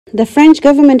The French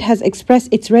government has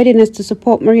expressed its readiness to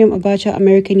support Maryam Abacha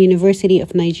American University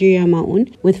of Nigeria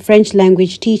MAAUN with French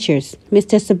language teachers.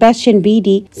 Mr. Sebastien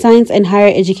Bede, Science and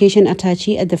Higher Education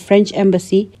Attache at the French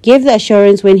Embassy, gave the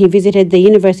assurance when he visited the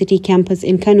university campus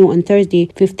in Kano on Thursday,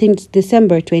 15th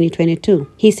December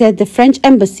 2022. He said the French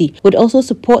Embassy would also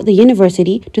support the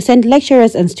university to send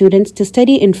lecturers and students to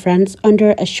study in France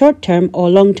under a short-term or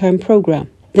long-term program.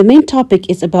 The main topic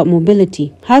is about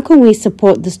mobility. How can we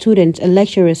support the students and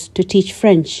lecturers to teach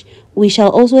French? We shall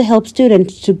also help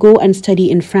students to go and study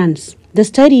in France. The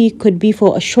study could be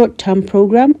for a short-term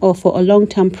program or for a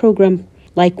long-term program,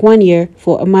 like 1 year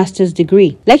for a master's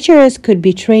degree. Lecturers could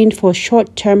be trained for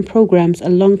short-term programs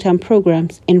and long-term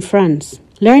programs in France.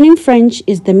 Learning French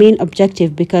is the main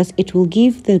objective because it will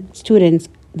give the students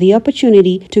the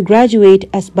opportunity to graduate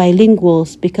as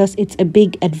bilinguals because it's a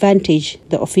big advantage,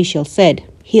 the official said.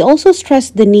 He also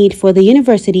stressed the need for the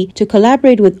university to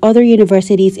collaborate with other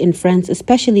universities in France,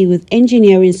 especially with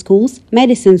engineering schools,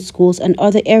 medicine schools, and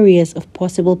other areas of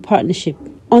possible partnership.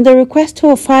 On the request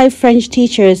for 5 French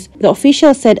teachers, the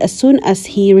official said as soon as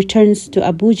he returns to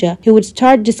Abuja, he would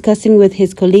start discussing with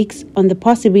his colleagues on the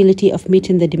possibility of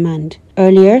meeting the demand.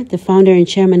 Earlier, the founder and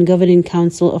chairman governing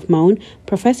council of MAAUN,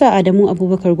 Professor Adamu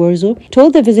Abubakar Gorzo,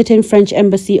 told the visiting French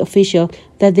embassy official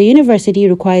that the university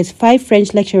requires 5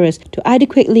 French lecturers to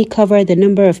adequately cover the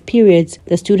number of periods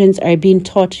the students are being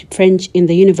taught French in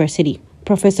the university.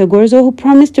 Professor Gorzo, who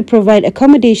promised to provide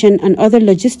accommodation and other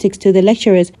logistics to the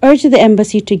lecturers, urged the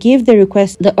embassy to give the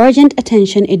request the urgent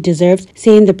attention it deserves,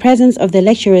 saying the presence of the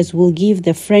lecturers will give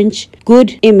the French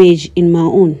good image in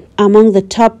MAAUN. Among the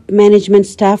top management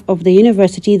staff of the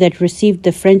university that received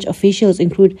the French officials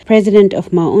include President of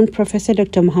MAAUN, Professor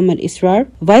Dr. Muhammad Israr,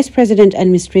 Vice President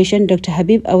Administration, Dr.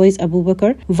 Habib Awais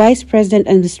Abubakar, Vice President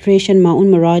Administration MAAUN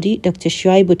Maradi, Dr.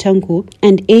 Shuaibu Tanku,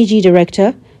 and AG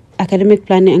Director, Academic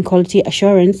Planning and Quality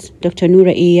Assurance, Dr.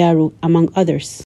 Noura Iyaru, among others.